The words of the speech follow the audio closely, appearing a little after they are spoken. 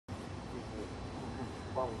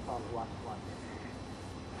Follow me, watch.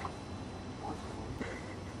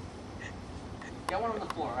 Get one on the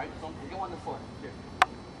floor, right? Don't get one on the floor. Here.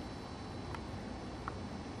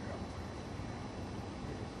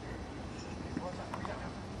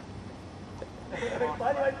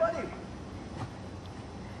 Buddy.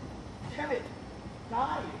 Damn it. Die.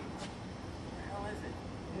 What the hell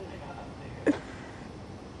is it?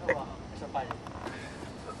 Oh well, it's a fight.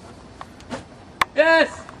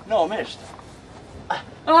 Yes! No, I missed.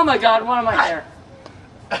 Oh my god, one of my hair.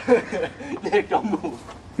 Nick, don't move.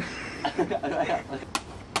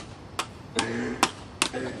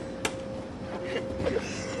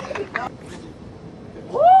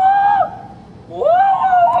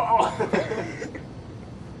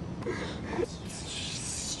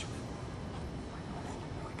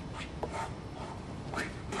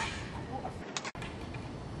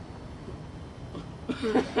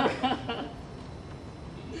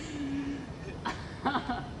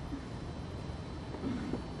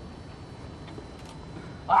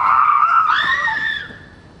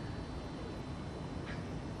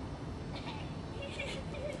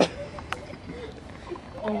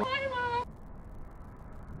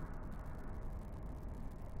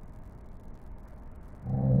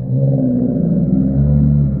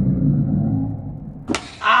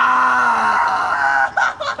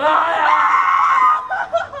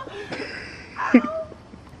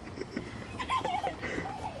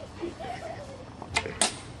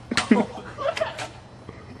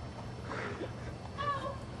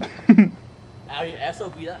 Ow, your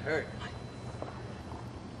SOB, that hurt.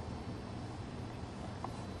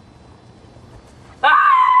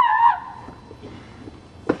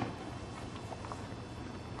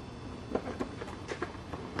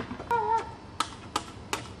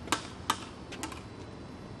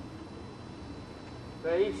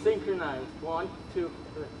 Ready? Synchronized. 1, 2,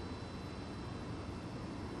 3.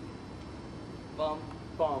 Bum,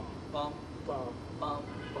 bum, bum, bum, bum,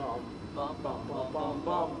 bum, bum, bum, bum, bum,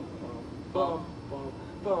 bum, bum,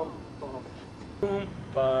 bum, bum.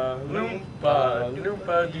 Loompa, loompa,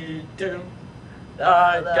 loompa dee doo.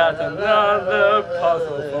 I got another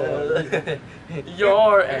puzzle for you.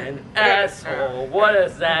 You're an asshole. What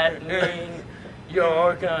does that mean?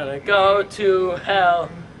 You're gonna go to hell.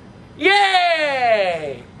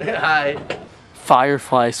 Yay! Hi.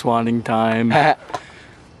 Firefly swatting time.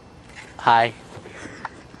 Hi.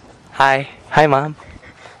 Hi. Hi, Mom.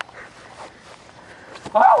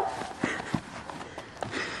 Oh!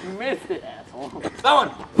 You missed it, asshole. That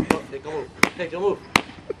one! Oh, Nick, don't move. Nick, don't move.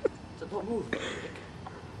 Don't move. Nick.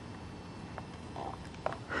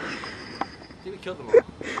 I think we killed them all.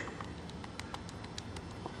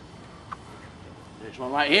 There's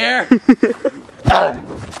one right here.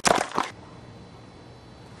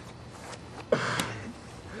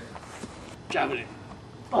 Jab it in.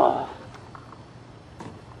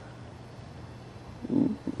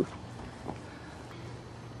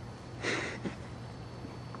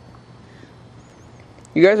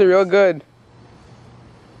 You guys are real good.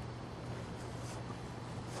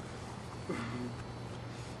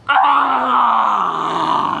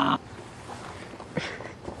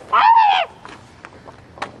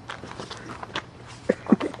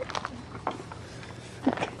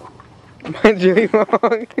 Mine's really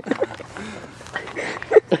long.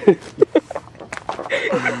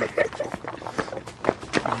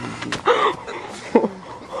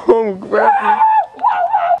 Oh, crap.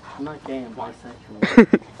 I'm not gay, I'm bisexual.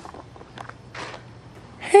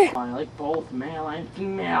 I like both male and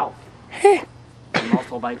female. I'm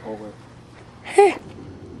also bipolar.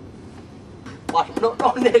 Watch,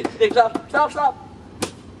 no, Nick, stop.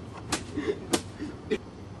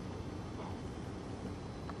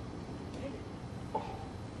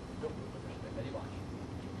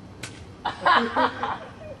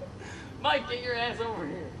 Mike, get your ass over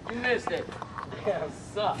here. You missed it. Yeah,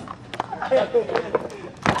 suck.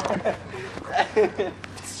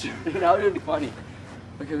 That would be funny.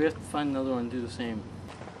 Okay, we have to find another one and do the same.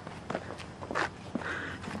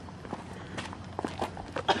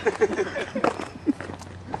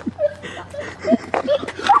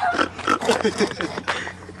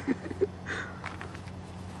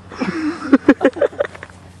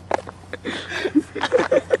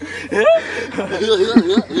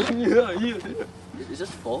 Is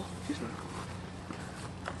this full? Excuse me.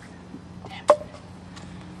 Damn.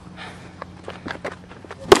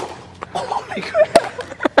 Oh my god.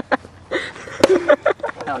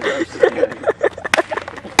 How gross is that?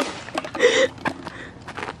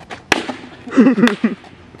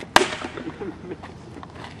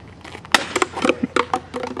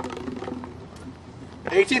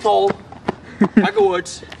 18th hole. Tiger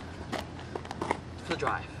Woods. the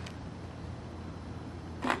drive.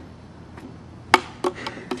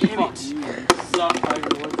 Damn it. You suck,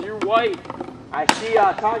 everyone. You're white. I see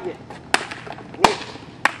a target.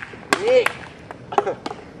 Nick.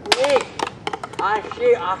 Nick. I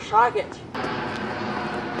see a target.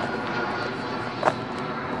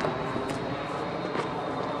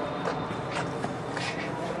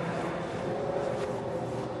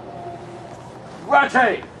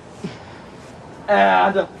 Rotate.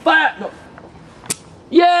 And flat.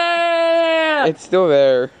 Yeah! It's still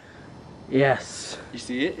there. Yes. You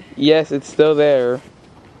see it? Yes, it's still there.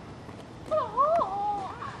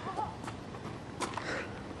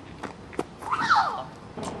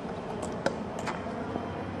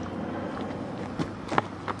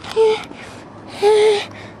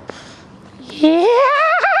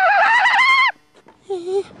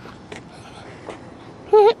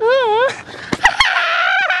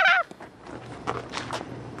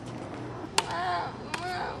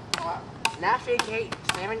 National Gate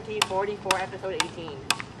 1744, episode 18.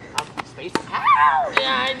 Space. Ow!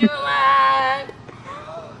 Yeah, I do that.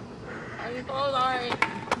 I'm so sorry.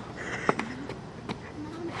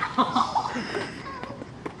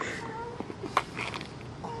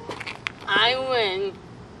 I win.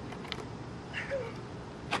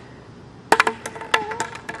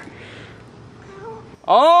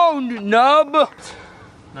 Oh, nub!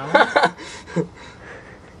 No.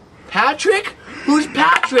 Patrick? Who's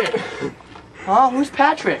Patrick? Huh? Who's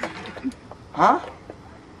Patrick? Huh?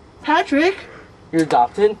 Patrick? You're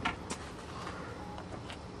adopted?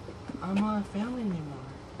 I'm not a family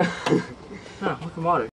anymore. No, look at water.